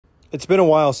It's been a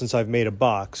while since I've made a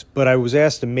box, but I was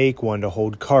asked to make one to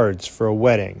hold cards for a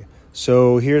wedding.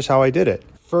 So here's how I did it.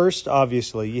 First,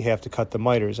 obviously, you have to cut the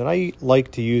miters, and I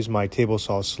like to use my table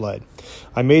saw sled.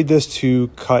 I made this to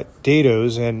cut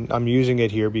dados, and I'm using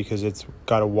it here because it's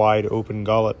got a wide open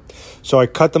gullet. So I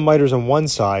cut the miters on one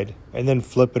side, and then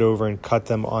flip it over and cut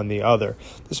them on the other.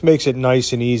 This makes it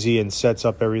nice and easy and sets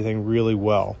up everything really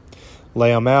well.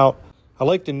 Lay them out. I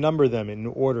like to number them in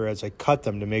order as I cut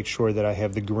them to make sure that I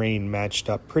have the grain matched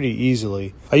up pretty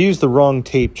easily. I used the wrong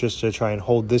tape just to try and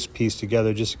hold this piece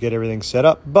together just to get everything set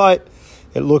up, but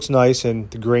it looks nice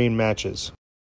and the grain matches.